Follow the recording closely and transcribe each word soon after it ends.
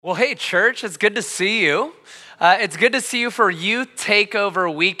Well, hey, church, it's good to see you. It's good to see you for Youth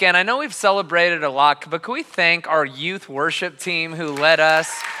Takeover weekend. I know we've celebrated a lot, but can we thank our youth worship team who led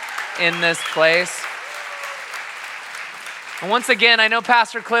us in this place? And once again, I know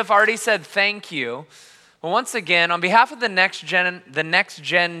Pastor Cliff already said thank you, but once again, on behalf of the Next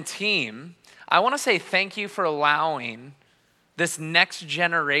Gen team, I want to say thank you for allowing this next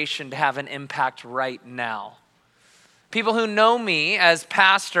generation to have an impact right now. People who know me as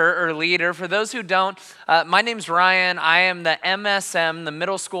pastor or leader, for those who don't, my name's Ryan. I am the MSM, the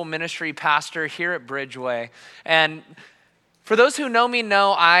middle school ministry pastor here at Bridgeway. And for those who know me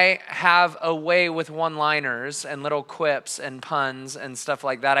know I have a way with one-liners and little quips and puns and stuff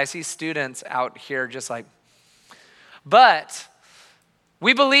like that. I see students out here just like, but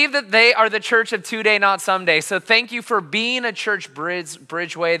we believe that they are the church of today, not someday. So thank you for being a church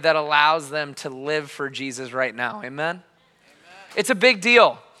Bridgeway that allows them to live for Jesus right now. Amen? It's a big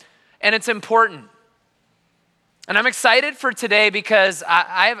deal, and it's important. And I'm excited for today because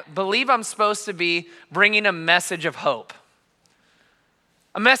I believe I'm supposed to be bringing a message of hope.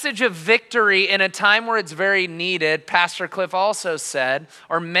 A message of victory in a time where it's very needed. Pastor Cliff also said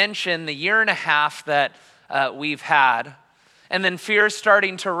or mentioned the year and a half that we've had. And then fear is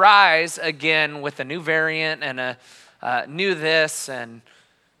starting to rise again with a new variant and a new this and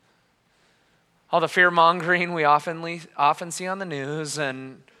all the fear-mongering we often see on the news.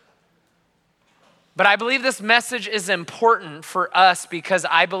 But I believe this message is important for us because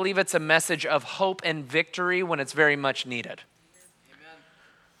I believe it's a message of hope and victory when it's very much needed. Amen.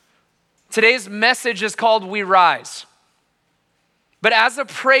 Today's message is called We Rise. But as a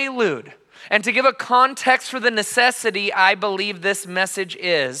prelude, and to give a context for the necessity I believe this message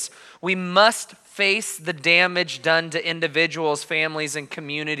is, we must face the damage done to individuals, families, and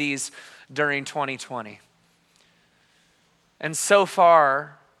communities during 2020. And so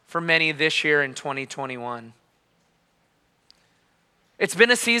far, for many this year in 2021. It's been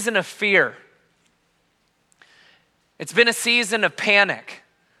a season of fear. It's been a season of panic.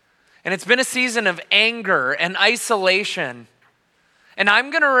 And it's been a season of anger and isolation. And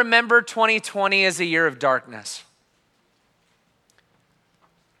I'm going to remember 2020 as a year of darkness.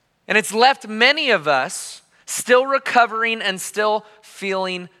 And it's left many of us still recovering and still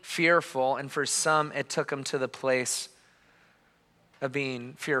feeling fearful. And for some, it took them to the place of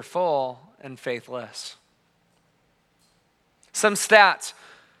being fearful and faithless. Some stats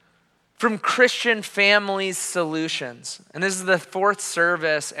from Christian Families Solutions. And this is the fourth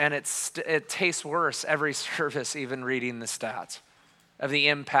service, and it tastes worse every service, even reading the stats of the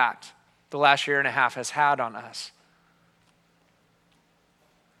impact the last year and a half has had on us.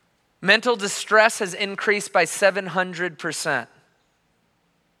 Mental distress has increased by 700%.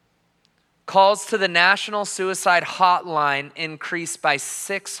 Calls to the National Suicide Hotline increased by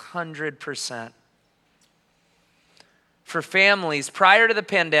 600%. For families, prior to the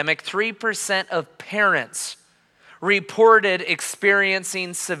pandemic, 3% of parents reported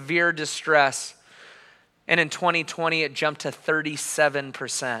experiencing severe distress. And in 2020, it jumped to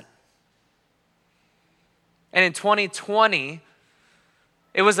 37%. And in 2020,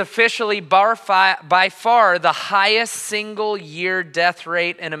 it was officially by far the highest single year death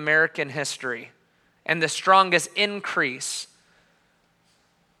rate in American history and the strongest increase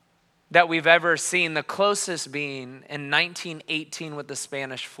that we've ever seen, the closest being in 1918 with the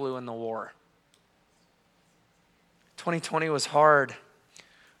Spanish flu and the war. 2020 was hard.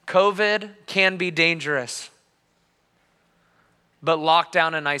 COVID can be dangerous, but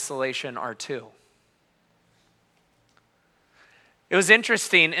lockdown and isolation are too. It was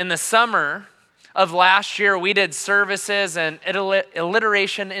interesting, in the summer of last year, we did services, and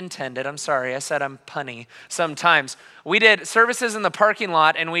alliteration intended. I'm sorry, I said I'm punny sometimes. We did services in the parking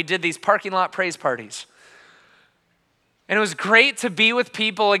lot, and we did these parking lot praise parties. And it was great to be with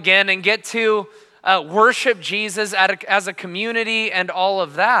people again and get to worship Jesus as a community and all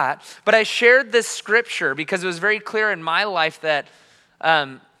of that. But I shared this scripture because it was very clear in my life that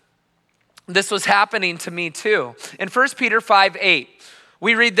this was happening to me too. In 1 Peter 5:8,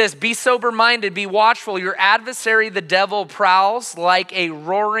 we read this: "Be sober-minded, be watchful. Your adversary, the devil, prowls like a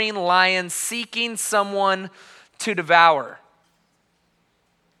roaring lion seeking someone to devour."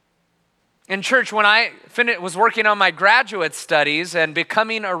 In church, when I was working on my graduate studies and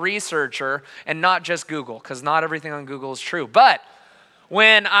becoming a researcher, and not just Google, because not everything on Google is true, but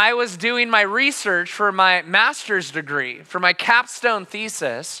when I was doing my research for my master's degree, for my capstone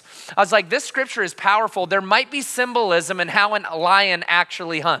thesis, I was like, this scripture is powerful. There might be symbolism in how a lion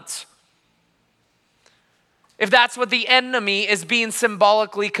actually hunts. If that's what the enemy is being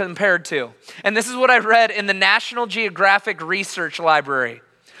symbolically compared to. And this is what I read in the National Geographic Research Library.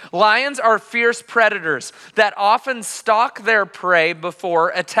 Lions are fierce predators that often stalk their prey before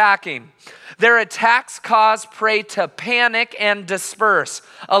attacking. Their attacks cause prey to panic and disperse,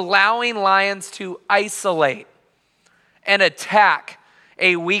 allowing lions to isolate and attack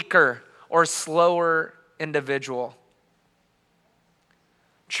a weaker or slower individual.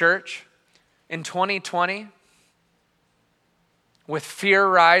 Church, in 2020, with fear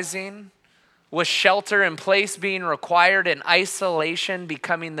rising, with shelter in place being required and isolation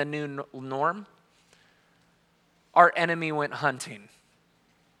becoming the new norm, our enemy went hunting.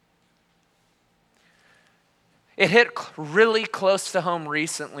 It hit really close to home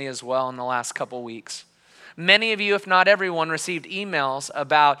recently as well in the last couple weeks. Many of you, if not everyone, received emails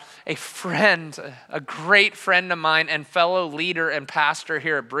about a friend, a great friend of mine and fellow leader and pastor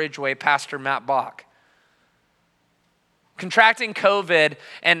here at Bridgeway, Pastor Matt Bach, contracting COVID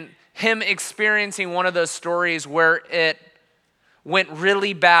and him experiencing one of those stories where it went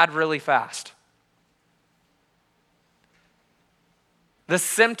really bad really fast. The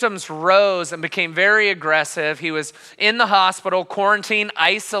symptoms rose and became very aggressive. He was in the hospital, quarantined,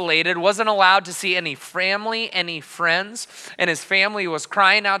 isolated, wasn't allowed to see any family, any friends, and his family was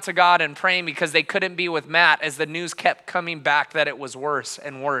crying out to God and praying because they couldn't be with Matt as the news kept coming back that it was worse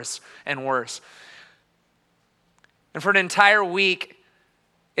and worse and worse. And for an entire week,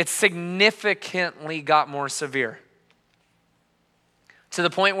 it significantly got more severe, to the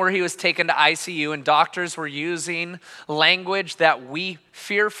point where he was taken to ICU and doctors were using language that we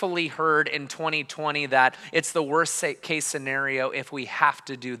fearfully heard in 2020, that it's the worst case scenario if we have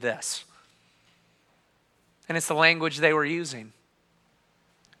to do this. And it's the language they were using.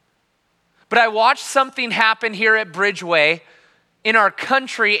 But I watched something happen here at Bridgeway in our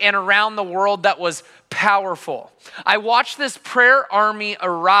country and around the world that was powerful. I watched this prayer army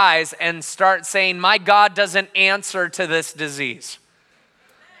arise and start saying, my God doesn't answer to this disease.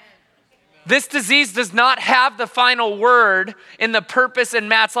 This disease does not have the final word in the purpose in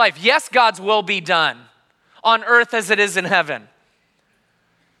Matt's life. Yes, God's will be done on earth as it is in heaven.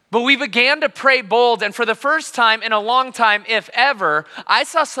 But we began to pray bold, and for the first time in a long time, if ever, I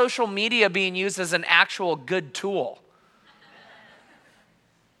saw social media being used as an actual good tool.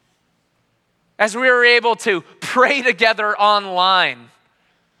 As we were able to pray together online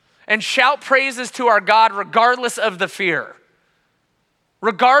and shout praises to our God regardless of the fear.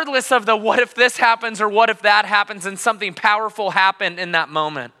 Regardless of the what if this happens or what if that happens, and something powerful happened in that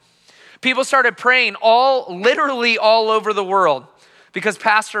moment. People started praying literally all over the world because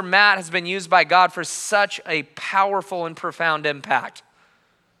Pastor Matt has been used by God for such a powerful and profound impact.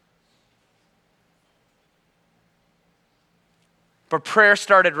 But prayer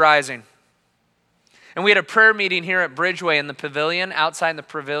started rising. And we had a prayer meeting here at Bridgeway in the pavilion, outside the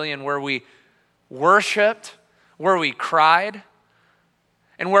pavilion, where we worshiped, where we cried,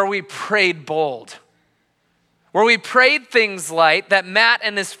 and where we prayed bold. Where we prayed things like that Matt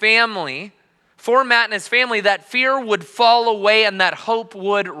and his family, for Matt and his family, that fear would fall away and that hope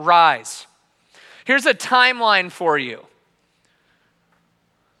would rise. Here's a timeline for you.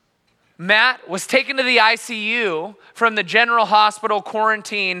 Matt was taken to the ICU from the general hospital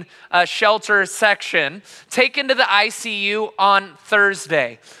quarantine shelter section, taken to the ICU on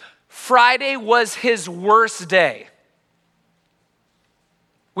Thursday. Friday was his worst day.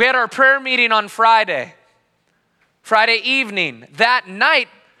 We had our prayer meeting on Friday evening. That night,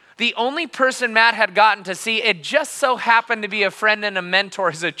 the only person Matt had gotten to see, it just so happened to be a friend and a mentor,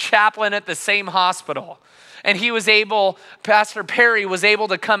 as a chaplain at the same hospital. And Pastor Perry was able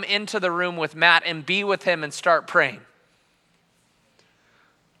to come into the room with Matt and be with him and start praying.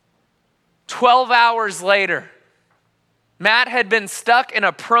 12 hours later, Matt had been stuck in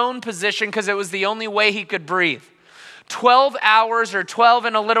a prone position because it was the only way he could breathe. 12 hours or 12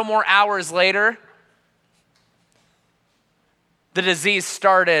 and a little more hours later, the disease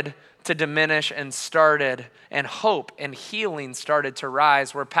started to diminish and hope and healing started to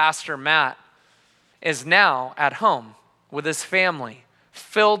rise, where Pastor Matt is now at home with his family,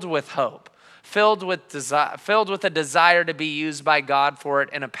 filled with hope, filled with a desire to be used by God for it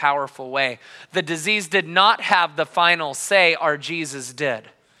in a powerful way. The disease did not have the final say, our Jesus did.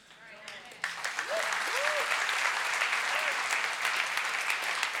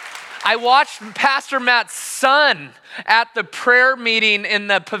 I watched Pastor Matt's son at the prayer meeting in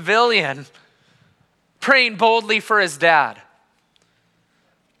the pavilion praying boldly for his dad.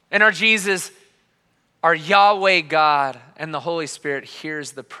 And our Jesus, our Yahweh God, and the Holy Spirit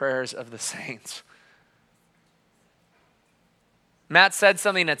hears the prayers of the saints. Matt said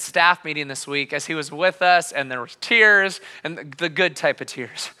something at staff meeting this week as he was with us, and there was tears, and the good type of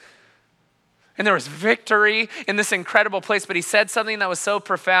tears. And there was victory in this incredible place, but he said something that was so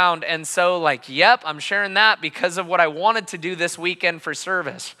profound and so like, yep, I'm sharing that because of what I wanted to do this weekend for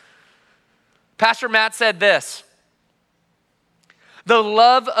service. Pastor Matt said this: the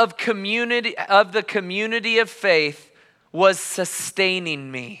love of the community of faith was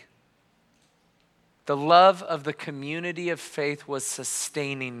sustaining me. The love of the community of faith was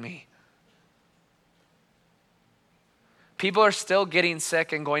sustaining me. People are still getting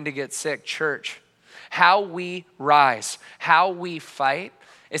sick and going to get sick. Church, how we rise, how we fight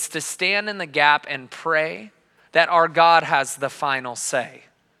is to stand in the gap and pray that our God has the final say.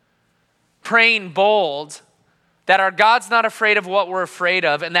 Praying bold that our God's not afraid of what we're afraid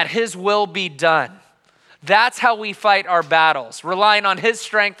of and that his will be done. That's how we fight our battles, relying on his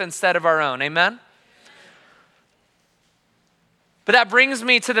strength instead of our own. Amen? But that brings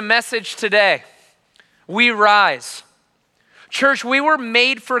me to the message today. We rise. Church, we were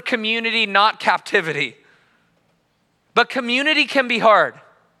made for community, not captivity. But community can be hard.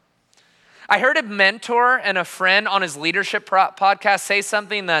 I heard a mentor and a friend on his leadership podcast say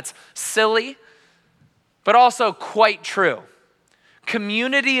something that's silly, but also quite true.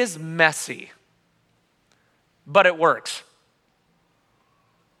 Community is messy, but it works.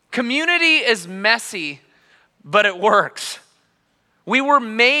 Community is messy, but it works. We were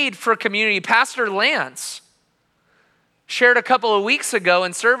made for community. Pastor Lance shared a couple of weeks ago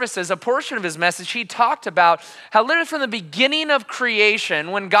in services, a portion of his message. He talked about how literally from the beginning of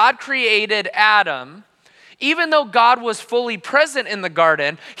creation, when God created Adam, even though God was fully present in the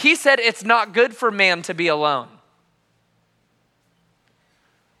garden, he said it's not good for man to be alone.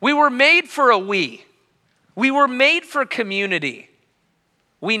 We were made for we were made for community.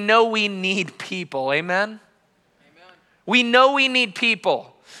 We know we need people, amen? We know we need people.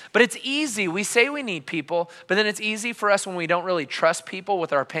 But it's easy. We say we need people, but then it's easy for us when we don't really trust people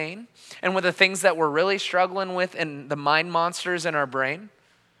with our pain and with the things that we're really struggling with and the mind monsters in our brain.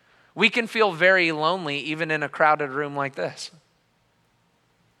 We can feel very lonely even in a crowded room like this.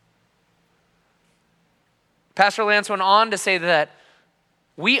 Pastor Lance went on to say that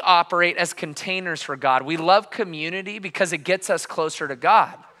we operate as containers for God. We love community because it gets us closer to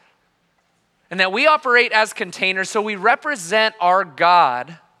God. And that we operate as containers, so we represent our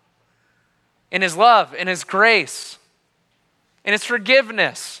God in his love, in his grace, in his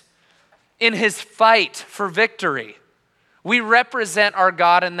forgiveness, in his fight for victory. We represent our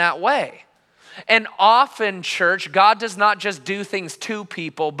God in that way. And often, church, God does not just do things to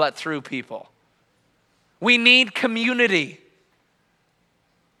people, but through people. We need community.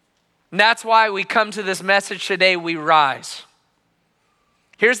 And that's why we come to this message today, we rise.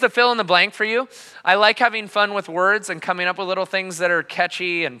 Here's the fill in the blank for you. I like having fun with words and coming up with little things that are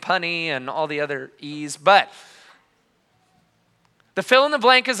catchy and punny and all the other E's. But the fill in the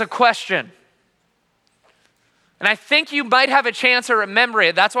blank is a question. And I think you might have a chance to remember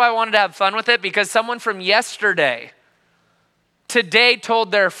it. That's why I wanted to have fun with it, because someone from yesterday, today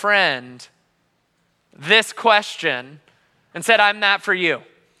told their friend this question and said, I'm that for you.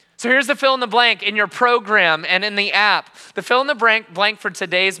 So here's the fill in the blank in your program and in the app. The fill in the blank for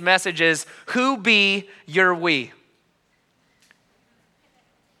today's message is, who be your we?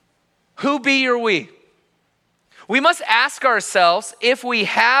 Who be your we? We must ask ourselves if we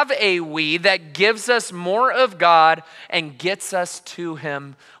have a we that gives us more of God and gets us to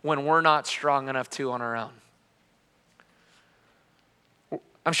him when we're not strong enough to on our own.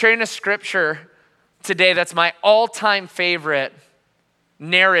 I'm sharing a scripture today that's my all-time favorite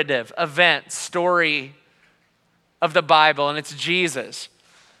narrative, event, story of the Bible, and it's Jesus.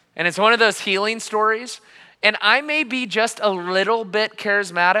 And it's one of those healing stories. And I may be just a little bit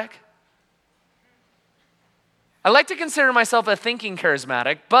charismatic. I like to consider myself a thinking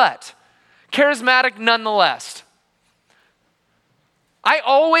charismatic, but charismatic nonetheless. I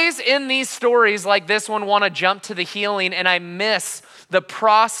always, in these stories like this one, want to jump to the healing, and I miss the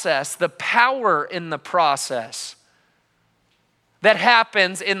process, the power in the process that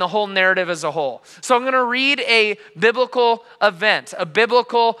happens in the whole narrative as a whole. So I'm going to read a biblical event, a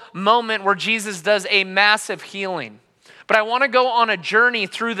biblical moment where Jesus does a massive healing. But I want to go on a journey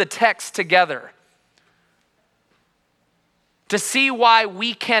through the text together to see why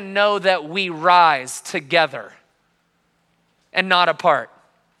we can know that we rise together and not apart.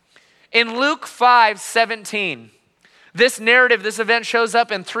 In Luke 5:17, this narrative, this event shows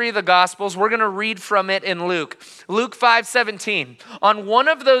up in 3 of the Gospels. We're going to read from it in Luke. Luke 5:17. On one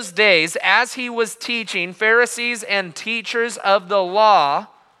of those days, as he was teaching, Pharisees and teachers of the law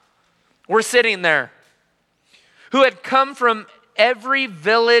were sitting there, who had come from every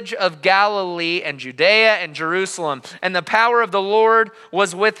village of Galilee and Judea and Jerusalem, and the power of the Lord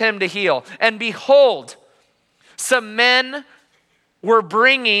was with him to heal. And behold, some men were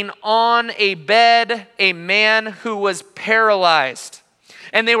bringing on a bed a man who was paralyzed,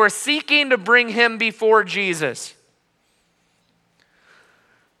 and they were seeking to bring him before Jesus.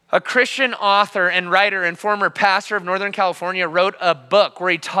 A Christian author and writer and former pastor of Northern California wrote a book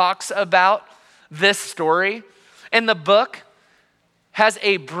where he talks about this story. And the book has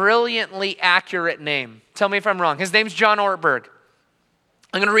a brilliantly accurate name. Tell me if I'm wrong. His name's John Ortberg.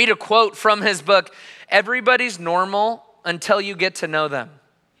 I'm going to read a quote from his book. Everybody's normal until you get to know them.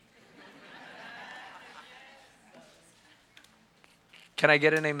 Can I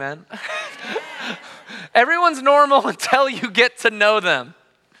get an amen? Everyone's normal until you get to know them.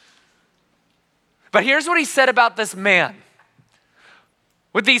 But here's what he said about this man.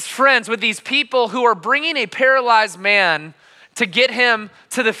 With these friends, with these people who are bringing a paralyzed man to get him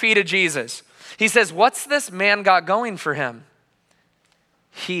to the feet of Jesus. He says, what's this man got going for him?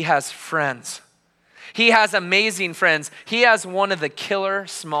 He has friends. He has amazing friends. He has one of the killer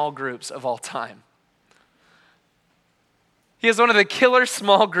small groups of all time. He has one of the killer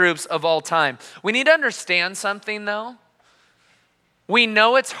small groups of all time. We need to understand something though. We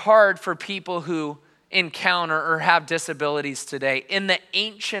know it's hard for people who encounter or have disabilities today. In the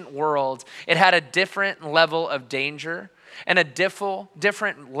ancient world, it had a different level of danger and a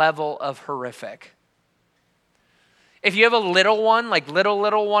different level of horrific. If you have a little one, like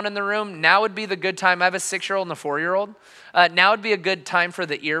little one in the room, now would be the good time. I have a 6-year-old and a 4-year-old. Now would be a good time for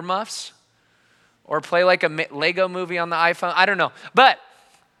the earmuffs or play like a Lego movie on the iPhone. I don't know. But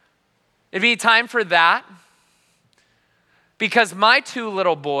it'd be time for that because my 2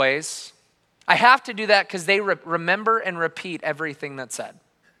 little boys, I have to do that because they remember and repeat everything that's said.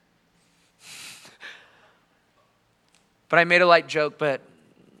 But I made a light joke, but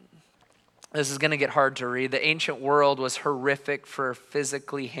this is going to get hard to read. The ancient world was horrific for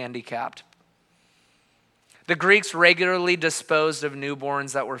physically handicapped. The Greeks regularly disposed of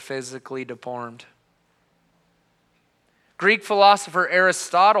newborns that were physically deformed. Greek philosopher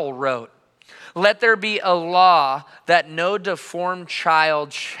Aristotle wrote, "Let there be a law that no deformed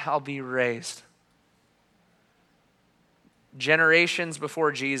child shall be raised." Generations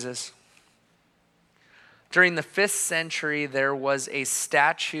before Jesus, during the 5th century, there was a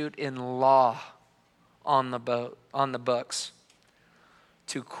statute in law on the books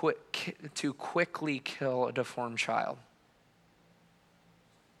to quickly kill a deformed child.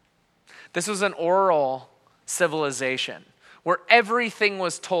 This was an oral civilization where everything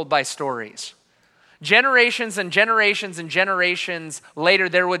was told by stories. Generations and generations and generations later,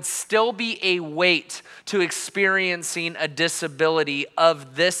 there would still be a weight to experiencing a disability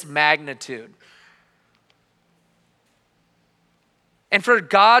of this magnitude. And for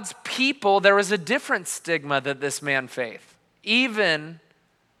God's people, there was a different stigma that this man faced, even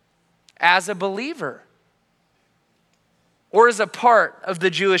as a believer or as a part of the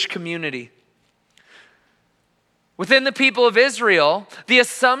Jewish community. Within the people of Israel, the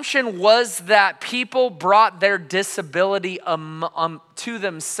assumption was that people brought their disability to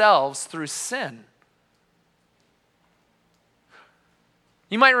themselves through sin.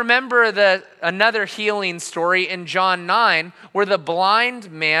 You might remember another healing story in John 9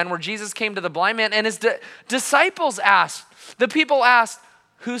 where Jesus came to the blind man and his disciples asked, the people asked,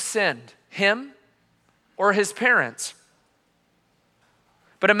 who sinned, him or his parents?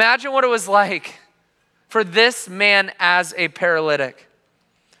 But imagine what it was like for this man as a paralytic.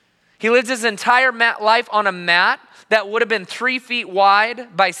 He lived his entire life on a mat that would have been 3 feet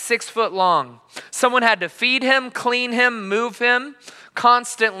wide by 6 foot long. Someone had to feed him, clean him, move him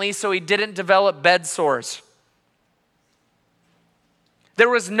constantly so he didn't develop bed sores. There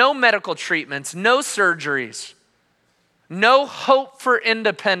was no medical treatments, no surgeries, no hope for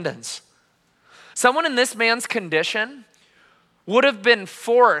independence. Someone in this man's condition would have been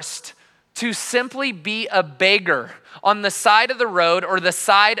forced to simply be a beggar on the side of the road or the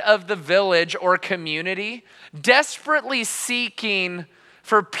side of the village or community, desperately seeking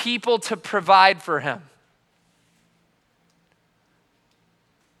for people to provide for him.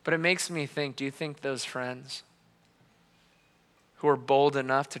 But it makes me think, do you think those friends who were bold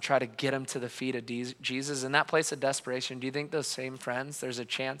enough to try to get him to the feet of Jesus in that place of desperation, do you think those same friends, there's a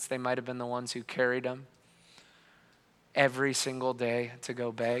chance they might have been the ones who carried him every single day to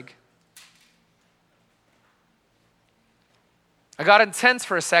go beg? I got intense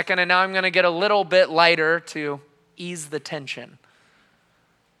for a second, and now I'm going to get a little bit lighter to ease the tension.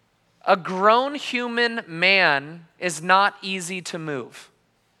 A grown human man is not easy to move.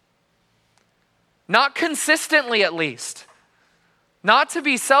 Not consistently, at least. Not to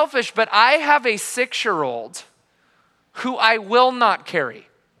be selfish, but I have a 6-year-old who I will not carry.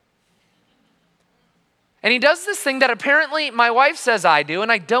 And he does this thing that apparently my wife says I do,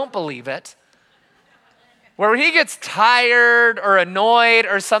 and I don't believe it, where he gets tired or annoyed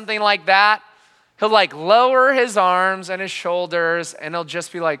or something like that, he'll like lower his arms and his shoulders, and he'll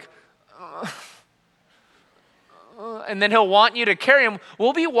just be like, and then he'll want you to carry him.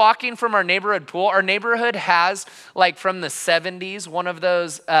 We'll be walking from our neighborhood pool. Our neighborhood has, like from the 70s, one of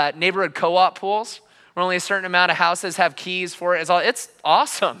those neighborhood co-op pools where only a certain amount of houses have keys for it. It's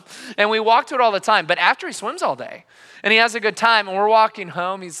awesome. And we walk to it all the time. But after he swims all day and he has a good time and we're walking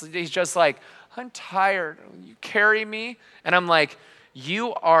home, he's just like, I'm tired. Will you carry me? And I'm like,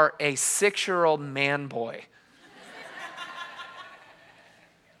 you are a 6-year-old man boy.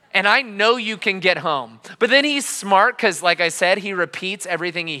 And I know you can get home. But then he's smart because, like I said, he repeats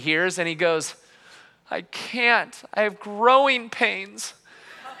everything he hears and he goes, I can't. I have growing pains.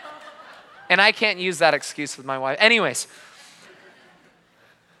 And I can't use that excuse with my wife. Anyways.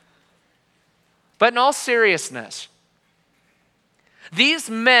 But in all seriousness, these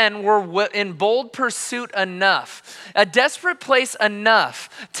men were in bold pursuit enough, a desperate place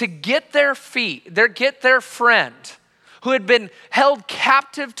enough to get their friend who had been held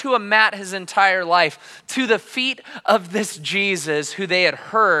captive to a mat his entire life, to the feet of this Jesus who they had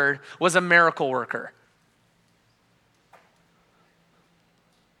heard was a miracle worker.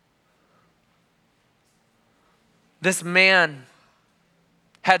 This man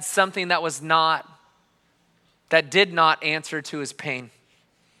had something that did not answer to his pain,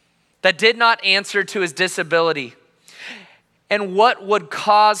 that did not answer to his disability. And what would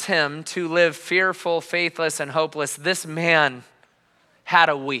cause him to live fearful, faithless, and hopeless? This man had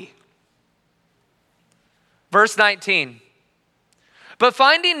a we. Verse 19. But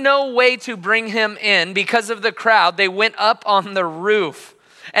finding no way to bring him in because of the crowd, they went up on the roof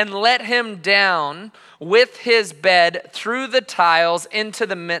and let him down with his bed through the tiles into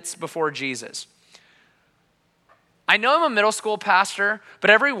the midst before Jesus. I know I'm a middle school pastor, but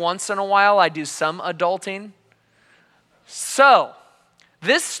every once in a while I do some adulting. So,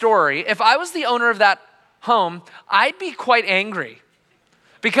 this story, if I was the owner of that home, I'd be quite angry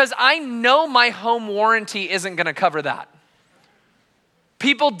because I know my home warranty isn't going to cover that.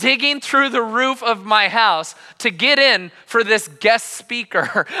 People digging through the roof of my house to get in for this guest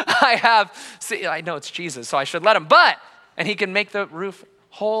speaker. I know it's Jesus, so I should let him, and he can make the roof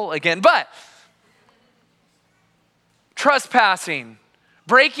whole again, but trespassing,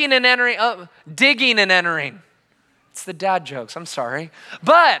 breaking and entering, digging and entering. It's the dad jokes, I'm sorry.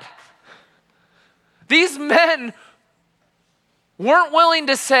 But these men weren't willing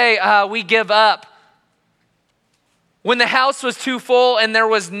to say, we give up. When the house was too full and there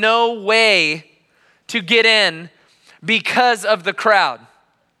was no way to get in because of the crowd.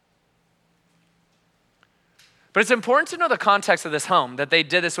 But it's important to know the context of this home that they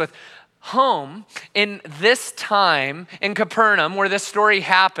did this with. Home in this time in Capernaum where this story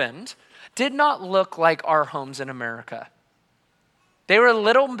happened did not look like our homes in America. They were a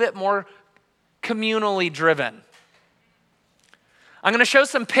little bit more communally driven. I'm going to show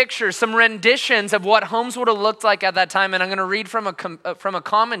some pictures, some renditions of what homes would have looked like at that time, and I'm going to read from a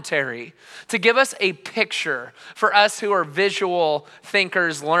commentary to give us a picture for us who are visual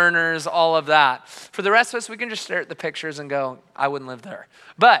thinkers, learners, all of that. For the rest of us, we can just stare at the pictures and go, I wouldn't live there.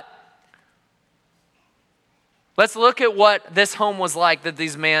 But let's look at what this home was like that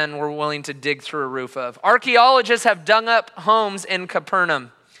these men were willing to dig through a roof of. Archaeologists have dug up homes in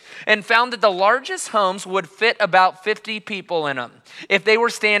Capernaum and found that the largest homes would fit about 50 people in them if they were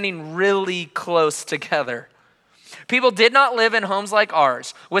standing really close together. People did not live in homes like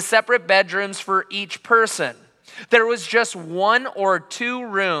ours with separate bedrooms for each person. There was just 1 or 2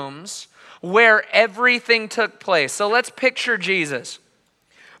 rooms where everything took place. So let's picture Jesus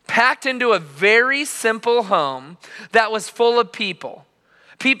packed into a very simple home that was full of people.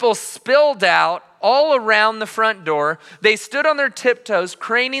 People spilled out all around the front door. They stood on their tiptoes,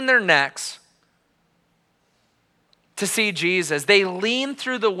 craning their necks to see Jesus. They leaned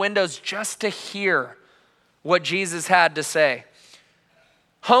through the windows just to hear what Jesus had to say.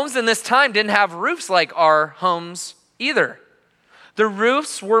 Homes in this time didn't have roofs like our homes either. The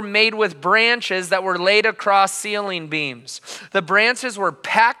roofs were made with branches that were laid across ceiling beams. The branches were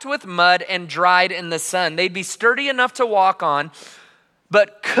packed with mud and dried in the sun. They'd be sturdy enough to walk on,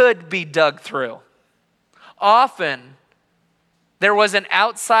 but could be dug through. Often, there was an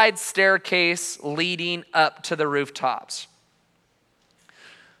outside staircase leading up to the rooftops.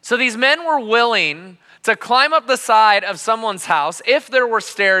 So these men were willing to climb up the side of someone's house, if there were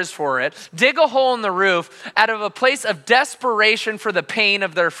stairs for it, dig a hole in the roof out of a place of desperation for the pain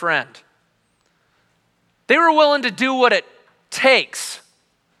of their friend. They were willing to do what it takes.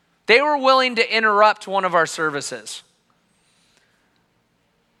 They were willing to interrupt one of our services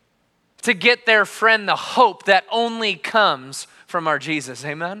to get their friend the hope that only comes from our Jesus.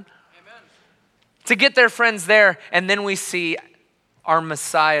 Amen? Amen. To get their friends there, and then we see our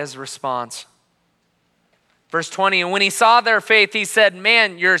Messiah's response. Verse 20, and when he saw their faith, he said,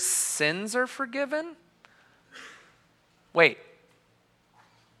 man, your sins are forgiven? Wait.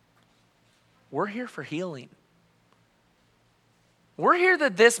 We're here for healing. We're here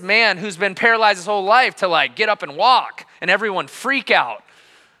that this man who's been paralyzed his whole life to get up and walk and everyone freak out.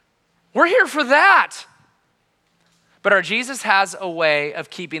 We're here for that. But our Jesus has a way of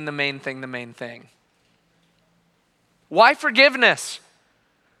keeping the main thing the main thing. Why forgiveness?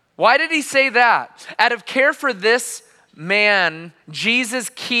 Why did he say that? Out of care for this man, Jesus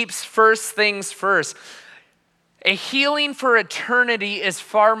keeps first things first. A healing for eternity is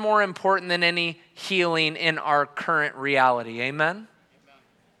far more important than any healing in our current reality. Amen?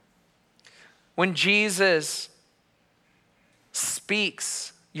 When Jesus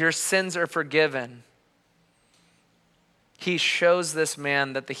speaks, your sins are forgiven, he shows this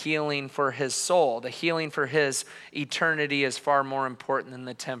man that the healing for his soul, the healing for his eternity is far more important than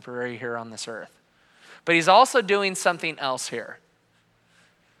the temporary here on this earth. But he's also doing something else here.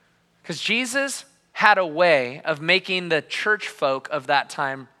 Because Jesus had a way of making the church folk of that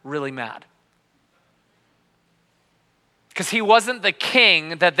time really mad. Because he wasn't the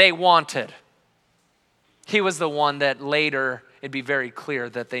king that they wanted. He was the one that later it'd be very clear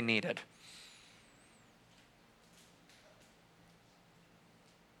that they needed.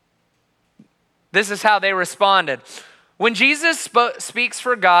 This is how they responded. When Jesus speaks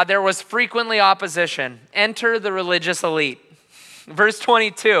for God, there was frequently opposition. Enter the religious elite. Verse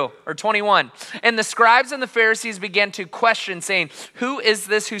 22 or 21. And the scribes and the Pharisees began to question, saying, who is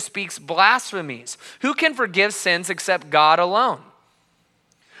this who speaks blasphemies? Who can forgive sins except God alone?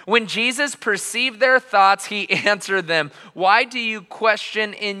 When Jesus perceived their thoughts, he answered them, why do you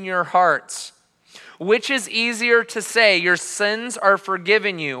question in your hearts? Which is easier to say, your sins are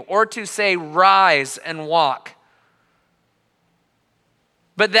forgiven you, or to say, rise and walk?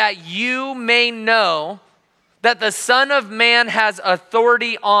 But that you may know that the Son of Man has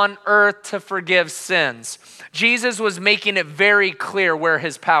authority on earth to forgive sins. Jesus was making it very clear where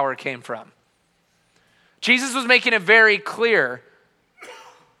his power came from. Jesus was making it very clear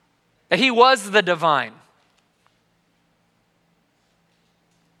that he was the divine.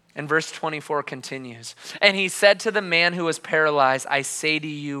 And verse 24 continues. And he said to the man who was paralyzed, I say to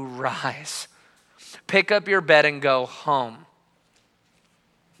you, rise, pick up your bed and go home.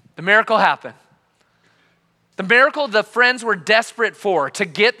 The miracle happened. The miracle the friends were desperate for, to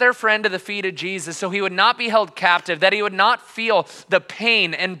get their friend to the feet of Jesus so he would not be held captive, that he would not feel the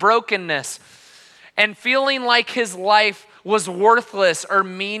pain and brokenness and feeling like his life was worthless or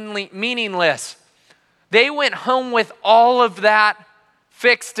meaningless. They went home with all of that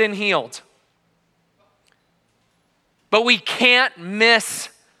fixed and healed. But we can't miss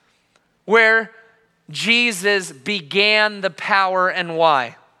where Jesus began the power and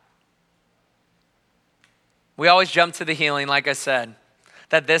why. We always jump to the healing, like I said,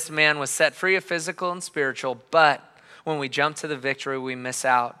 that this man was set free of physical and spiritual, but when we jump to the victory, we miss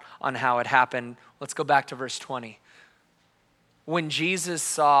out on how it happened. Let's go back to verse 20. When Jesus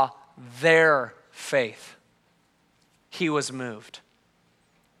saw their faith, he was moved.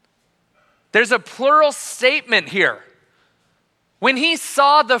 There's a plural statement here. When he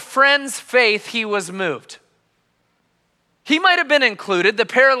saw the friend's faith, he was moved. He might have been included. The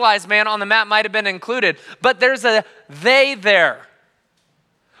paralyzed man on the map might have been included, but there's a they there.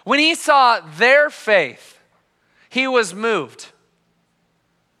 When he saw their faith, he was moved.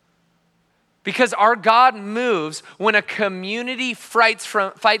 Because our God moves when a community fights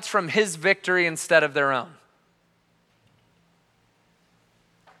from his victory instead of their own.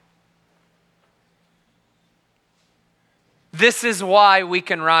 This is why we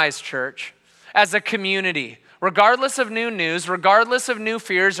can rise, church, as a community. Regardless of new news, regardless of new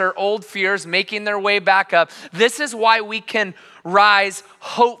fears or old fears making their way back up, this is why we can rise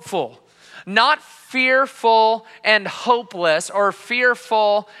hopeful, not fearful and hopeless or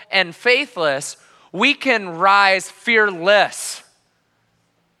fearful and faithless. We can rise fearless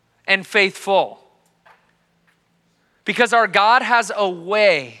and faithful because our God has a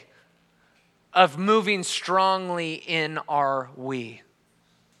way of moving strongly in our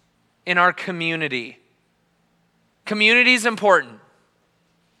community. Community is important.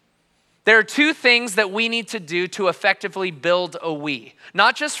 There are two things that we need to do to effectively build a we.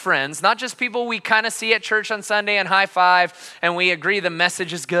 Not just friends, not just people we kind of see at church on Sunday and high five and we agree the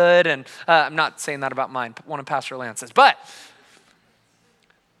message is good. And I'm not saying that about mine, one of Pastor Lance's. But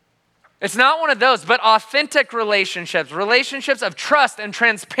it's not one of those, but authentic relationships, relationships of trust and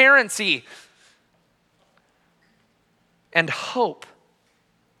transparency and hope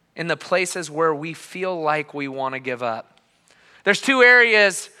in the places where we feel like we want to give up. There's two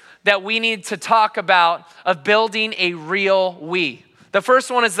areas that we need to talk about of building a real we. The first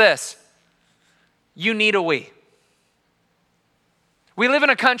one is this: you need a we. We live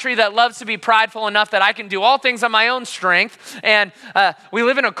in a country that loves to be prideful enough that I can do all things on my own strength. And we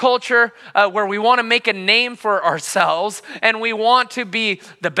live in a culture where we want to make a name for ourselves. And we want to be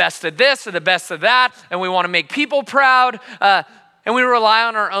the best at this or the best of that. And we want to make people proud. And we rely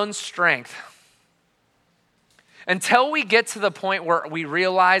on our own strength. Until we get to the point where we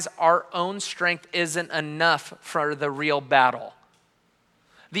realize our own strength isn't enough for the real battle.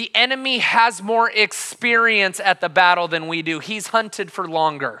 The enemy has more experience at the battle than we do. He's hunted for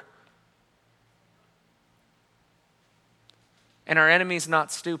longer. And our enemy's not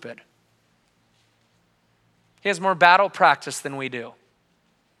stupid. He has more battle practice than we do.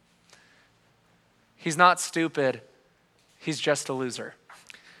 He's not stupid. He's just a loser.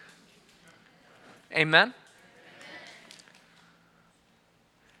 Amen?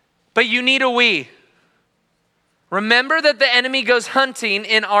 But you need a we. Remember that the enemy goes hunting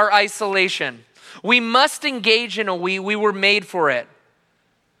in our isolation. We must engage in a we. We were made for it.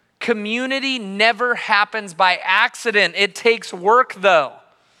 Community never happens by accident. It takes work, though.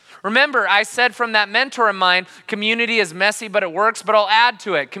 Remember, I said from that mentor of mine, community is messy, but it works. But I'll add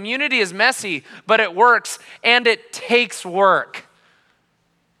to it. Community is messy, but it works, and it takes work.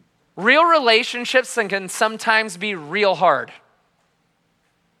 Real relationships can sometimes be real hard.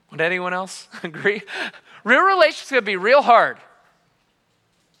 Would anyone else agree? Real relationships can be real hard.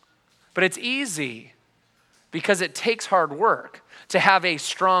 But it's easy because it takes hard work to have a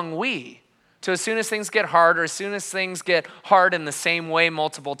strong we. So as soon as things get hard, or as soon as things get hard in the same way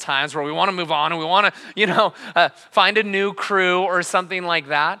multiple times, where we want to move on and we want to, find a new crew or something like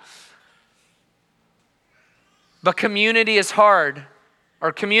that. But community is hard,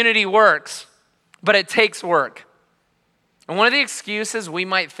 or community works, but it takes work. And one of the excuses we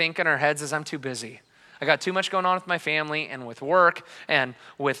might think in our heads is, I'm too busy. I got too much going on with my family and with work and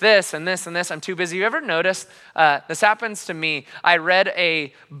with this and this and this. I'm too busy. You ever noticed, this happens to me. I read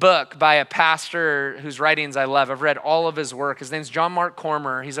a book by a pastor whose writings I love. I've read all of his work. His name's John Mark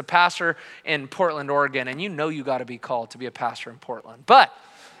Cormer. He's a pastor in Portland, Oregon. And you got to be called to be a pastor in Portland. But,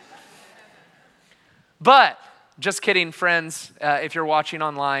 just kidding, friends, if you're watching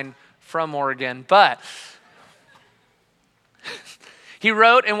online from Oregon. But he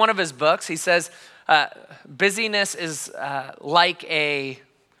wrote in one of his books, he says, busyness is like a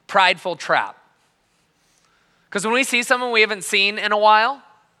prideful trap. Because when we see someone we haven't seen in a while,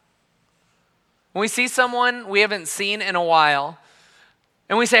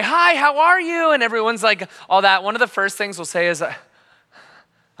 and we say, hi, how are you? And everyone's like, all that. One of the first things we'll say is,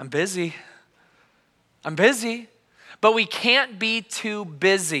 I'm busy. But we can't be too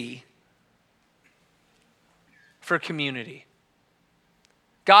busy for community.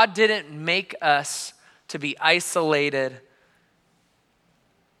 God didn't make us to be isolated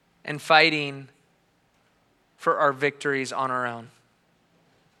and fighting for our victories on our own.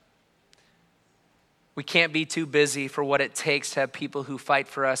 We can't be too busy for what it takes to have people who fight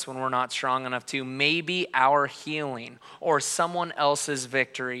for us when we're not strong enough to. Maybe our healing or someone else's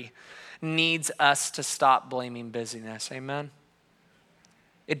victory needs us to stop blaming busyness. Amen?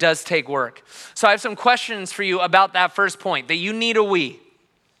 It does take work. So I have some questions for you about that first point, that you need a we.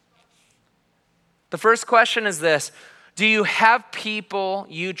 The first question is this: do you have people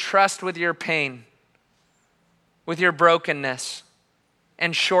you trust with your pain, with your brokenness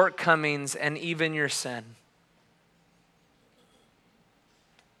and shortcomings and even your sin?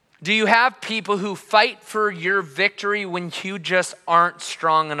 Do you have people who fight for your victory when you just aren't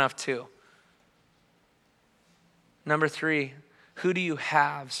strong enough to? Number 3, who do you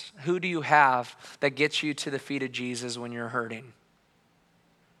have that gets you to the feet of Jesus when you're hurting?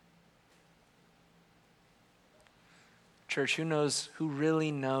 Church, who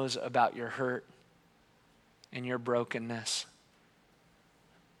really knows about your hurt and your brokenness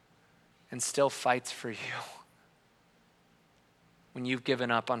and still fights for you when you've given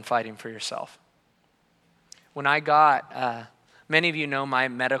up on fighting for yourself? When I got, many of you know my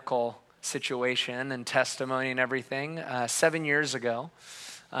medical situation and testimony and everything. 7 years ago,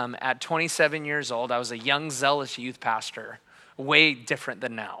 at 27 years old, I was a young, zealous youth pastor way different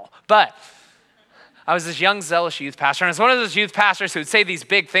than now. But I was this young, zealous youth pastor, and I was one of those youth pastors who would say these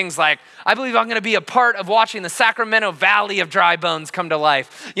big things like, I believe I'm gonna be a part of watching the Sacramento Valley of dry bones come to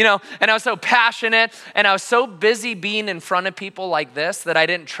life, and I was so passionate, and I was so busy being in front of people like this that I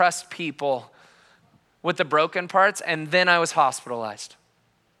didn't trust people with the broken parts, and then I was hospitalized.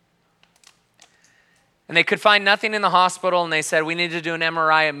 And they could find nothing in the hospital, and they said, we need to do an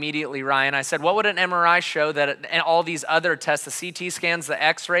MRI immediately, Ryan. I said, what would an MRI show that, and all these other tests, the CT scans, the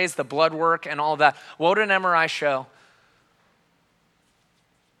x-rays, the blood work, and all that, what would an MRI show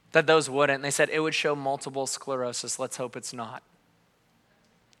that those wouldn't? And they said, it would show multiple sclerosis. Let's hope it's not.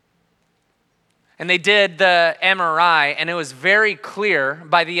 And they did the MRI, and it was very clear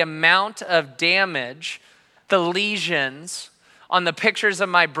by the amount of damage, the lesions on the pictures of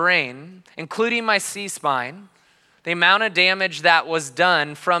my brain, including my C-spine, the amount of damage that was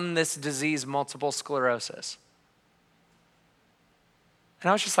done from this disease, multiple sclerosis. And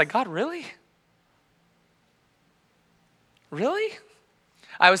I was just like, God, really? Really?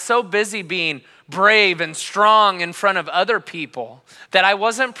 I was so busy being brave and strong in front of other people that I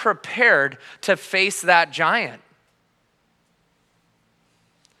wasn't prepared to face that giant.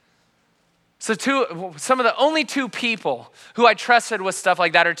 So some of the only two people who I trusted with stuff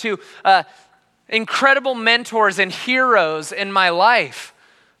like that are two incredible mentors and heroes in my life.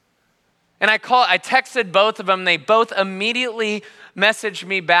 And I texted both of them. They both immediately messaged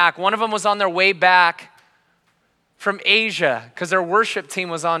me back. One of them was on their way back from Asia because their worship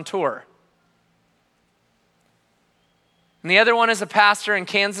team was on tour. And the other one is a pastor in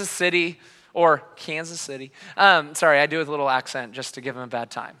Kansas City. Sorry, I do it with a little accent just to give him a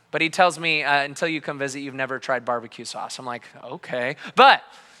bad time. But he tells me, until you come visit, you've never tried barbecue sauce. I'm like, okay. But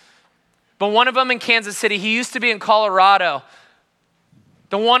one of them in Kansas City, he used to be in Colorado.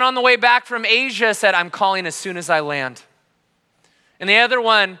 The one on the way back from Asia said, I'm calling as soon as I land. And the other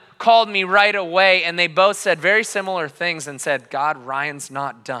one called me right away, and they both said very similar things and said, Ryan's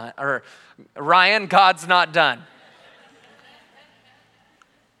not done. Or Ryan, God's not done.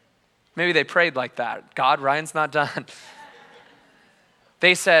 Maybe they prayed like that. God, Ryan's not done.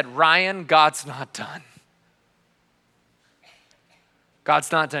 They said, Ryan, God's not done.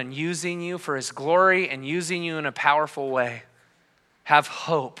 God's not done using you for his glory and using you in a powerful way. Have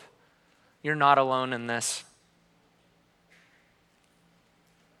hope. You're not alone in this.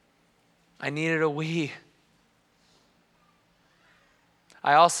 I needed a we.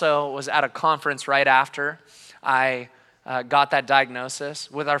 I also was at a conference right after I got that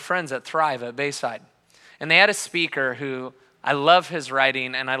diagnosis with our friends at Thrive at Bayside. And they had a speaker who, I love his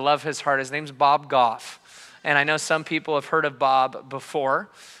writing and I love his heart. His name's Bob Goff. And I know some people have heard of Bob before.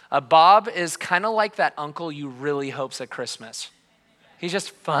 Bob is kind of like that uncle you really hope's at Christmas. He's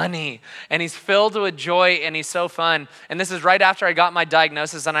just funny, and he's filled with joy, and he's so fun. And this is right after I got my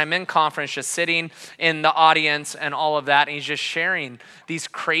diagnosis, and I'm in conference just sitting in the audience and all of that, and he's just sharing these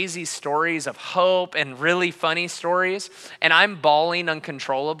crazy stories of hope and really funny stories, and I'm bawling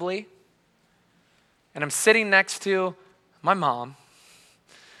uncontrollably. And I'm sitting next to my mom,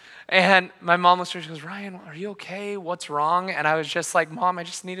 and my mom looks at me, she goes, Ryan, are you okay? What's wrong? And I was just like, Mom, I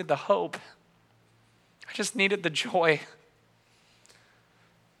just needed the hope. I just needed the joy.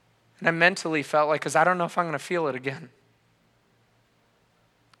 And I mentally felt like, because I don't know if I'm going to feel it again.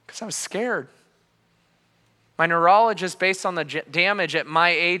 Because I was scared. My neurologist, based on the damage at my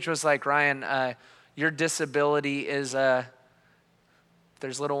age, was like, Ryan, your disability is,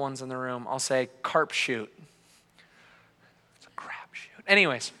 there's little ones in the room, I'll say carp shoot. It's a crap shoot.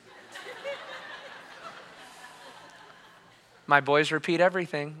 Anyways. My boys repeat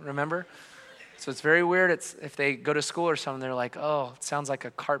everything, remember? So it's very weird. It's if they go to school or something, they're like, oh, it sounds like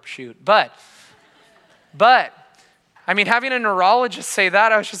a carp shoot. But, I mean, having a neurologist say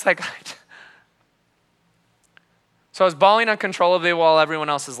that, I was just like, so I was bawling uncontrollably while everyone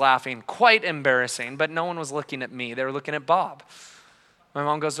else is laughing. Quite embarrassing, but no one was looking at me. They were looking at Bob. My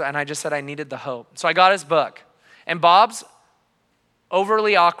mom goes, and I just said I needed the hope. So I got his book. And Bob's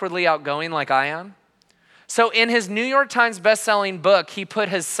overly awkwardly outgoing like I am. So in his New York Times best-selling book, he put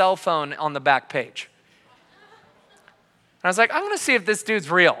his cell phone on the back page. And I was like, I'm going to see if this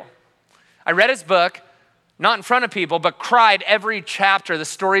dude's real. I read his book, not in front of people, but cried every chapter, the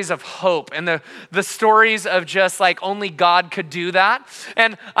stories of hope and the stories of just like only God could do that.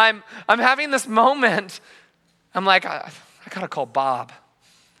 And I'm having this moment. I'm like, I got to call Bob.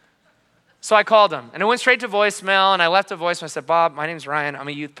 So I called him, and it went straight to voicemail, and I left a voicemail. I said, Bob, my name's Ryan. I'm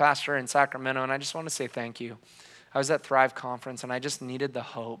a youth pastor in Sacramento, and I just want to say thank you. I was at Thrive Conference, and I just needed the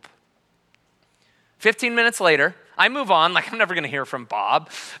hope 15 minutes later, I move on, like I'm never gonna hear from Bob.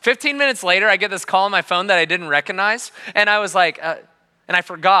 15 minutes later, I get this call on my phone that I didn't recognize, and I was like, and I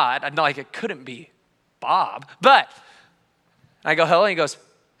forgot, I'm like, it couldn't be Bob, but I go, hello, and he goes,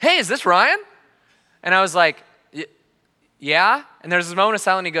 hey, is this Ryan? And I was like, yeah, and there's this moment of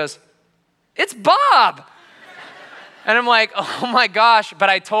silence, and he goes, it's Bob. And I'm like, oh my gosh, but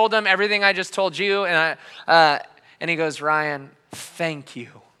I told him everything I just told you, and he goes, Ryan, thank you.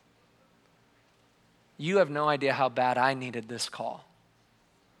 You have no idea how bad I needed this call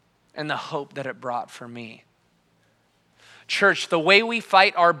and the hope that it brought for me. Church, the way we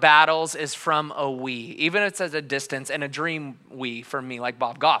fight our battles is from a we, even if it's at a distance and a dream we for me, like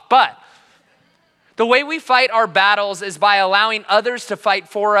Bob Goff. But the way we fight our battles is by allowing others to fight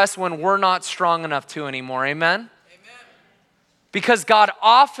for us when we're not strong enough to anymore. Amen? Because God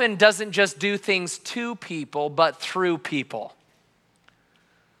often doesn't just do things to people, but through people.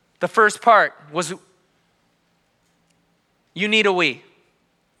 The first part was, you need a we.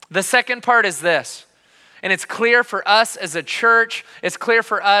 The second part is this, and it's clear for us as a church, it's clear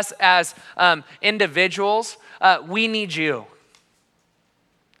for us as individuals, we need you.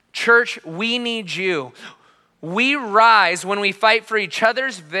 Church, we need you. We rise when we fight for each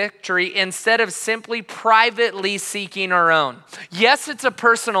other's victory instead of simply privately seeking our own. Yes, it's a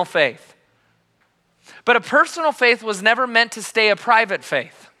personal faith, but a personal faith was never meant to stay a private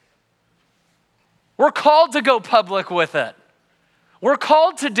faith. We're called to go public with it. We're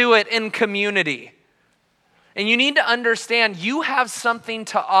called to do it in community. And you need to understand you have something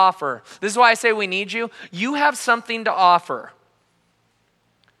to offer. This is why I say we need you. You have something to offer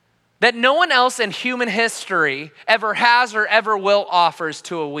that no one else in human history ever has or ever will offers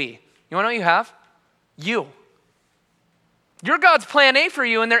to a we. You wanna know what you have? You. You're God's plan A for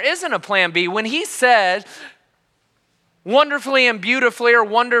you, and there isn't a plan B. When he said, wonderfully and beautifully, or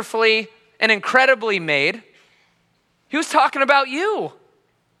wonderfully and incredibly made, he was talking about you.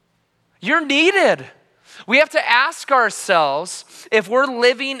 You're needed. We have to ask ourselves if we're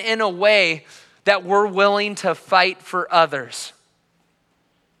living in a way that we're willing to fight for others.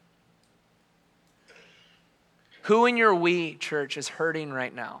 Who in your we, church, is hurting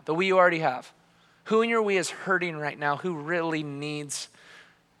right now? The we you already have. Who in your we is hurting right now? Who really needs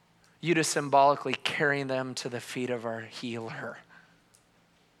you to symbolically carry them to the feet of our healer?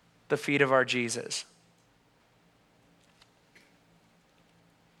 The feet of our Jesus.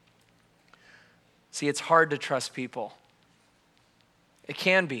 See, it's hard to trust people. It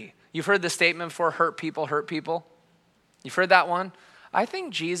can be. You've heard the statement before, hurt people, hurt people. You've heard that one? I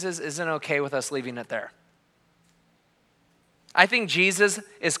think Jesus isn't okay with us leaving it there. I think Jesus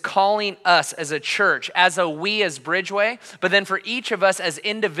is calling us as a church, as a we as Bridgeway, but then for each of us as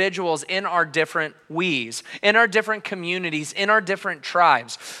individuals in our different we's, in our different communities, in our different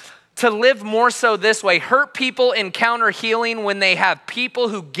tribes, to live more so this way. Hurt people encounter healing when they have people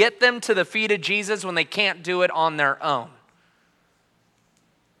who get them to the feet of Jesus when they can't do it on their own.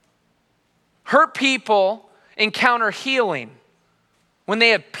 Hurt people encounter healing when they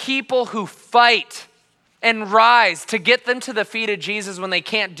have people who fight and rise to get them to the feet of Jesus when they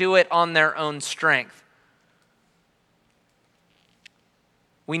can't do it on their own strength.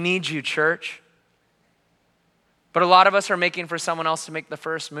 We need you, church. But a lot of us are making for someone else to make the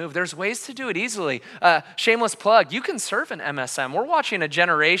first move. There's ways to do it easily. Shameless plug, you can serve in MSM. We're watching a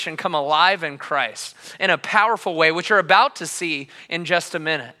generation come alive in Christ in a powerful way, which you're about to see in just a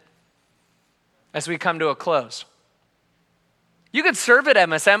minute as we come to a close. You could serve at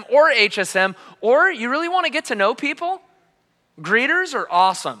MSM or HSM, or you really want to get to know people? Greeters are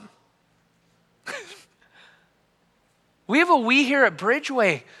awesome. We have a we here at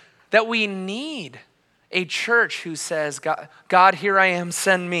Bridgeway that we need a church who says, God, here I am,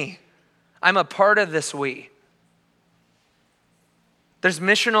 send me. I'm a part of this we. There's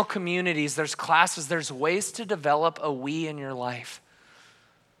missional communities, there's classes, there's ways to develop a we in your life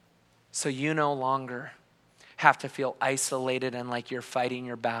so you no longer have to feel isolated and like you're fighting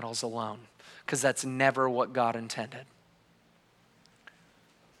your battles alone, because that's never what God intended.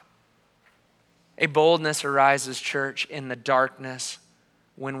 A boldness arises, church, in the darkness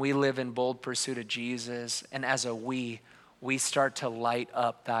when we live in bold pursuit of Jesus, and as a we start to light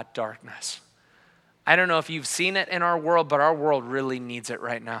up that darkness. I don't know if you've seen it in our world, but our world really needs it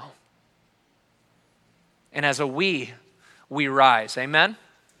right now. And as a we rise. Amen?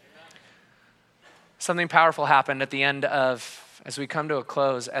 Something powerful happened at the end of, as we come to a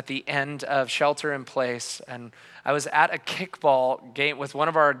close, at the end of Shelter in Place. And I was at a kickball game with one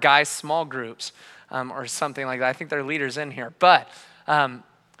of our guys' small groups or something like that. I think there are leaders in here. But, and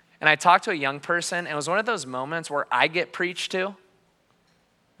I talked to a young person, and it was one of those moments where I get preached to.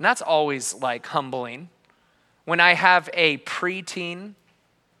 And that's always like humbling. When I have a preteen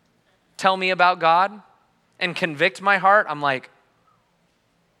tell me about God and convict my heart, I'm like,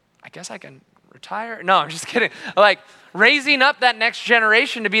 I guess I can retire. No, I'm just kidding. Like raising up that next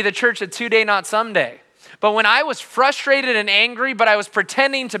generation to be the church of today, not someday. But when I was frustrated and angry, but I was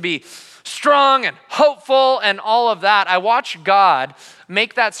pretending to be strong and hopeful and all of that, I watched God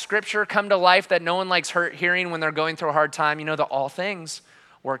make that scripture come to life that no one likes hearing when they're going through a hard time. You know, that all things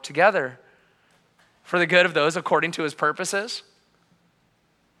work together for the good of those according to his purposes.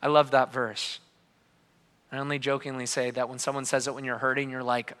 I love that verse. I only jokingly say that when someone says it when you're hurting, you're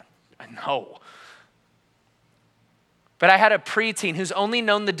like, I know. But I had a preteen who's only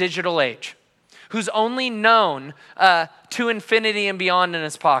known the digital age, who's only known to infinity and beyond in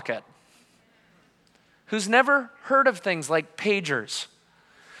his pocket, who's never heard of things like pagers,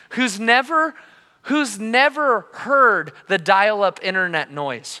 who's never heard the dial-up internet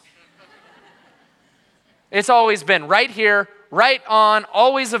noise. It's always been right here, right on,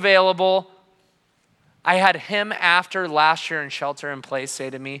 always available. I had him after last year in shelter in place say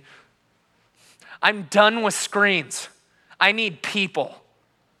to me, I'm done with screens. I need people.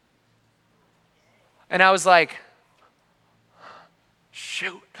 And I was like,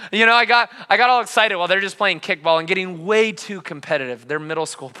 shoot. You know, I got all excited while they're just playing kickball and getting way too competitive. They're middle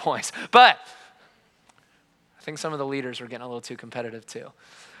school boys. But I think some of the leaders were getting a little too competitive too.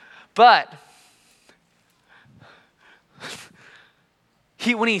 But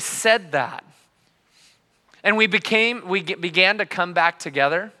when he said that, and we began to come back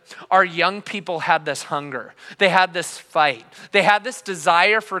together, our young people had this hunger. They had this fight. They had this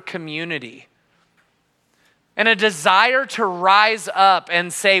desire for community. And a desire to rise up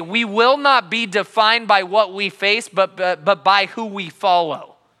and say, we will not be defined by what we face, but by who we follow.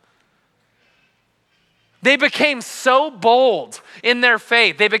 They became so bold in their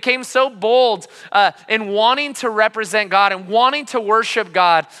faith. They became so bold in wanting to represent God and wanting to worship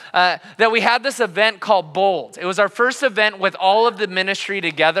God that we had this event called Bold. It was our first event with all of the ministry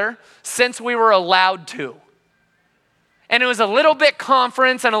together since we were allowed to. And it was a little bit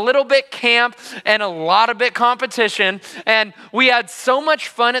conference and a little bit camp and a lot of bit competition. And we had so much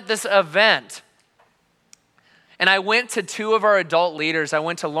fun at this event. And I went to two of our adult leaders. I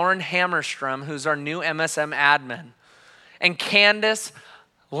went to Lauren Hammerstrom, who's our new MSM admin, and Candace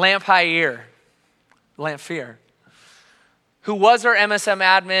Lamphere, who was our MSM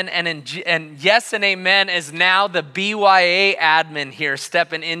admin and yes and amen is now the BYA admin here,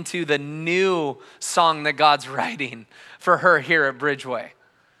 stepping into the new song that God's writing for her here at Bridgeway.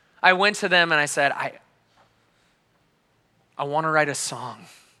 I went to them and I said, I want to write a song.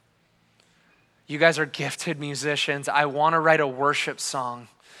 You guys are gifted musicians. I want to write a worship song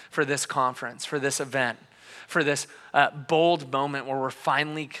for this conference, for this event, for this bold moment where we're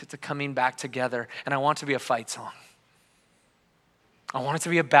finally coming back together. And I want it to be a fight song. I want it to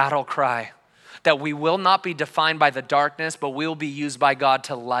be a battle cry that we will not be defined by the darkness, but we will be used by God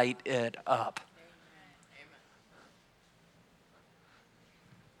to light it up. Amen.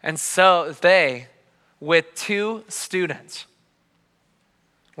 And so they, with two students,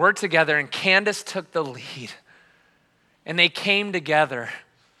 worked together, and Candace took the lead. And they came together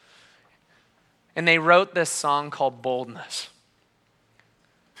and they wrote this song called Boldness.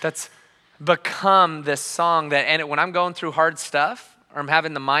 That's become this song that, and when I'm going through hard stuff or I'm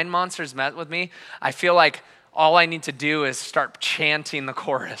having the mind monsters met with me, I feel like all I need to do is start chanting the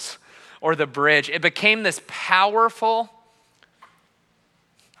chorus or the bridge. It became this powerful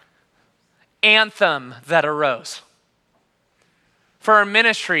anthem that arose for our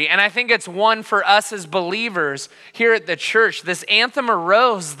ministry. And I think it's one for us as believers here at the church. This anthem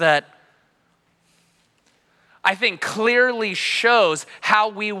arose that I think clearly shows how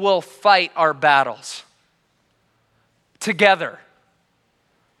we will fight our battles together.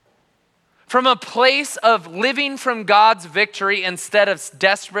 From a place of living from God's victory instead of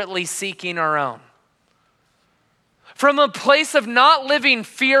desperately seeking our own. From a place of not living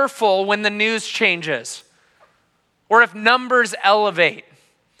fearful when the news changes. Or if numbers elevate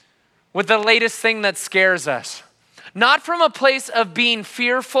with the latest thing that scares us. Not from a place of being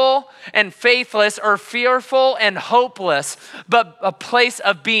fearful and faithless or fearful and hopeless, but a place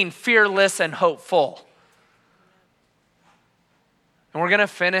of being fearless and hopeful. And we're going to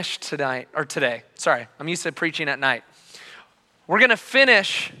finish today. Sorry, I'm used to preaching at night. We're going to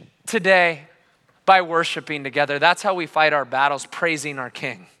finish today by worshiping together. That's how we fight our battles, praising our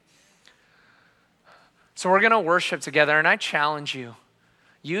King. So we're going to worship together, and I challenge you,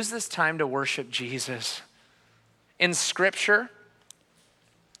 use this time to worship Jesus. In Scripture,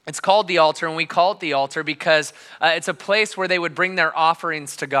 It's called the altar, and we call it the altar because it's a place where they would bring their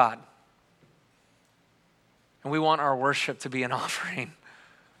offerings to God. And we want our worship to be an offering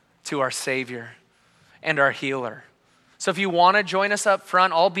to our Savior and our healer. So if you want to join us up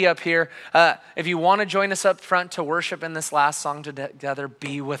front, I'll be up here. If you want to join us up front to worship in this last song together,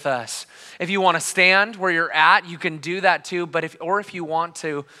 be with us. If you want to stand where you're at, you can do that too. But if you want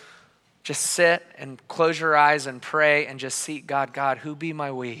to just sit and close your eyes and pray and just seek God. God, who be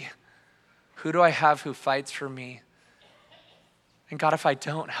my we? Who do I have who fights for me? And God, if I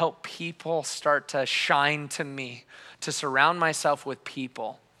don't, help people start to shine to me, to surround myself with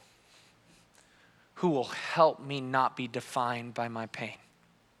people who will help me not be defined by my pain,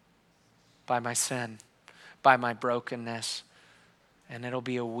 by my sin, by my brokenness. And it'll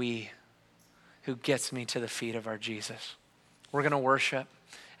be a we who gets me to the feet of our Jesus. We're going to worship,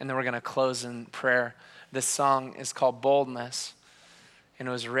 and then we're going to close in prayer. This song is called Boldness, and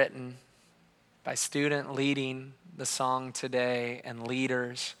it was written by student leading the song today and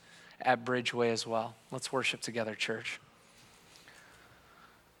leaders at Bridgeway as well. Let's worship together, church.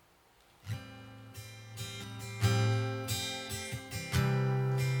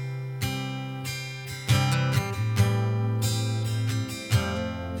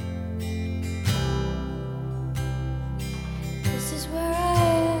 This is where I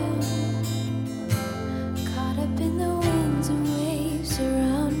am, caught up in the winds and waves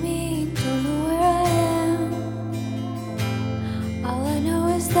around me. Don't know where I am. All I know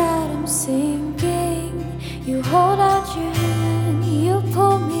is that I'm sinking. You hold out your hand, you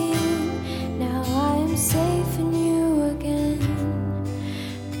pull me in. Now I am safe in you again.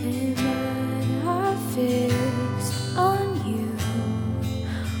 And mine are fixed on you.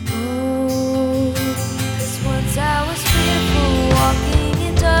 Oh, 'cause once I was fearful, walking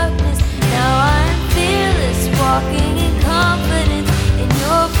in darkness. Now I'm fearless, walking in confidence. In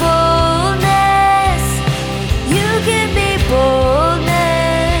your boldness, you give me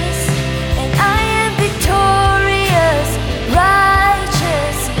boldness, and I am victorious,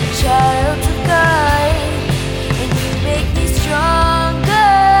 righteous, child of God. And you make me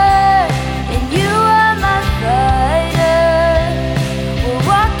stronger, and you are my fighter. We're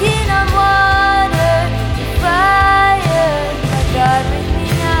walking on water, fire. My God, with me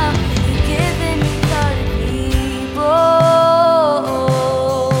now, you've given me power to be bold.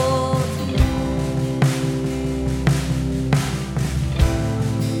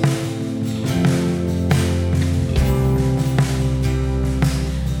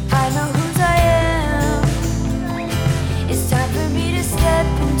 I know whose I am. It's time for me to step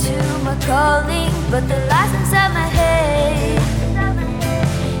into my calling, but the lies inside my head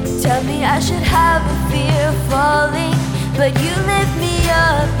tell me I should have a fear of falling. But you lift me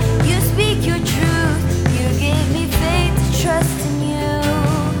up, you speak your truth, you give me faith to trust in you.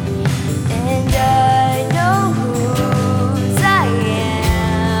 And I know whose I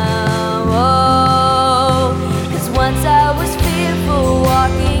am. Oh, 'cause once I was fearful,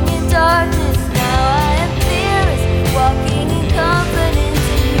 walking in darkness. Now I am fearless, walking in confidence.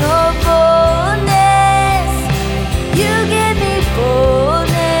 In your boldness, you give me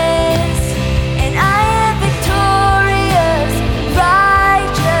boldness, and I am victorious,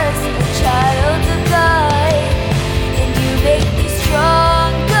 righteous, a child of God. And you make me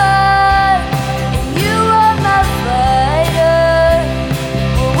stronger, and you are my fighter.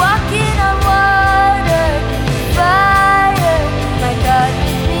 We're walking on water, fire. My God,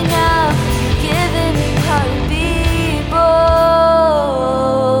 with me now, you've given me power to be bold.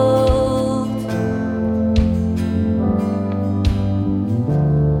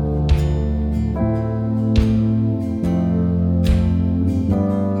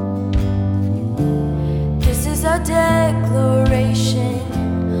 This is our declaration.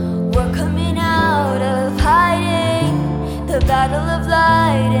 We're coming out of hiding, the battle of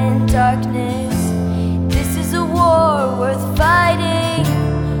light and darkness. This is a war worth fighting.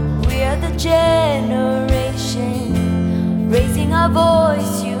 We are the generation, raising our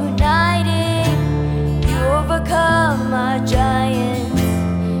voice, uniting. You overcome our giants.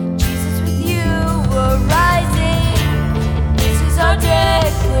 Jesus, with you we're rising. This is our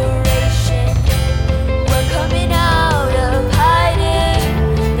declaration. We're coming out of hiding,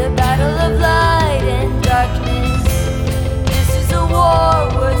 the battle of light and darkness. This is a war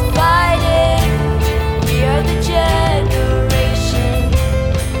worth fighting. We are the generation,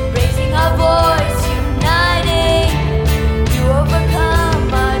 raising our voice, uniting. You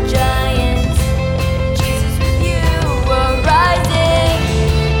overcome our giants. Jesus, with you we're rising.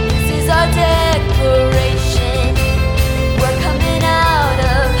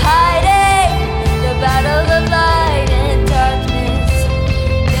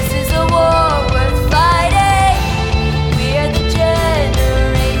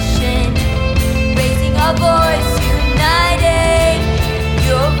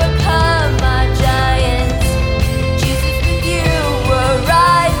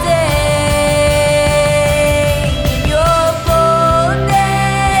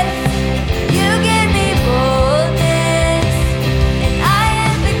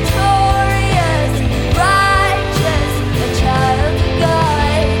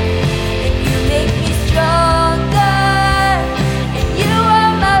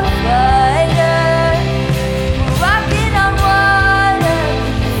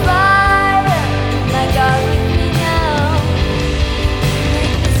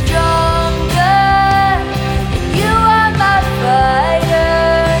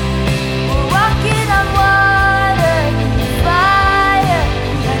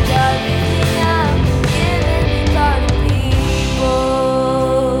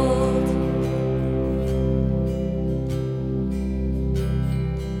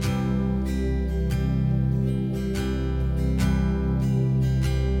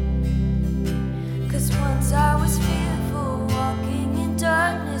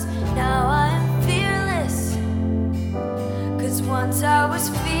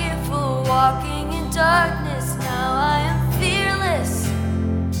 fearful, walking in darkness, now I am fearless.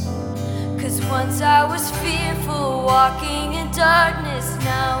 'Cause once I was fearful, walking in darkness,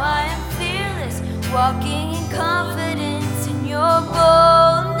 now I am fearless, walking in confidence in your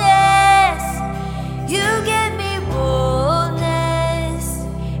boldness. You give me boldness,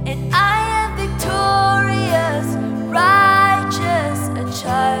 and I am victorious, righteous, a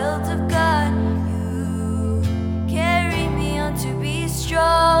child of God. You carry me on to be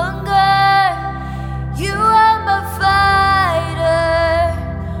stronger. You are my fighter.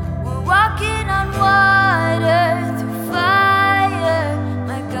 We're walking on water through fire.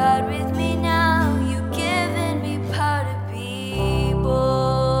 My God, with me now, you've given me power to be bold.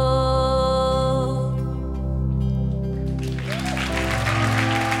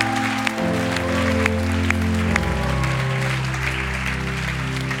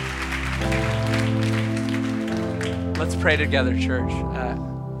 Let's pray together, church.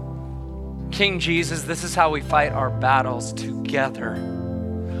 King Jesus, this is how we fight our battles together.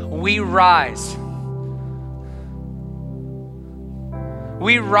 We rise.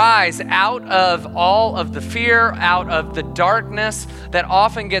 We rise out of all of the fear, out of the darkness that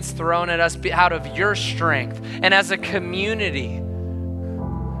often gets thrown at us, out of your strength. And as a community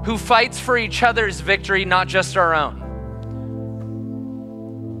who fights for each other's victory, not just our own,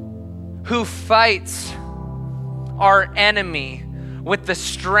 who fights our enemy with the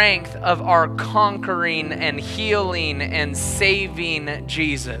strength of our conquering and healing and saving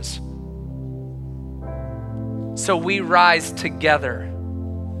Jesus. So we rise together.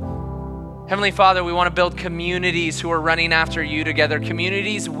 Heavenly Father, we want to build communities who are running after you together,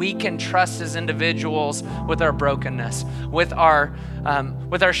 communities we can trust as individuals with our brokenness, with our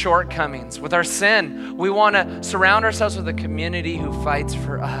shortcomings, with our sin. We want to surround ourselves with a community who fights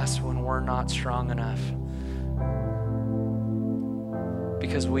for us when we're not strong enough.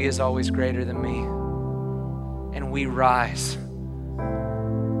 Because we is always greater than me. And we rise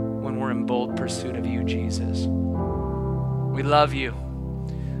when we're in bold pursuit of you, Jesus. We love you.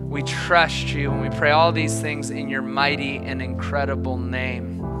 We trust you, and we pray all these things in your mighty and incredible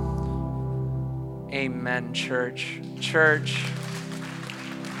name. Amen, church. Church,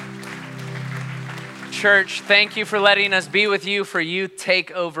 thank you for letting us be with you for Youth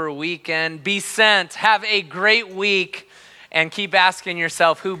Takeover weekend. Be sent. Have a great week. And keep asking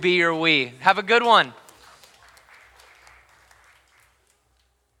yourself, who be your we? Have a good one.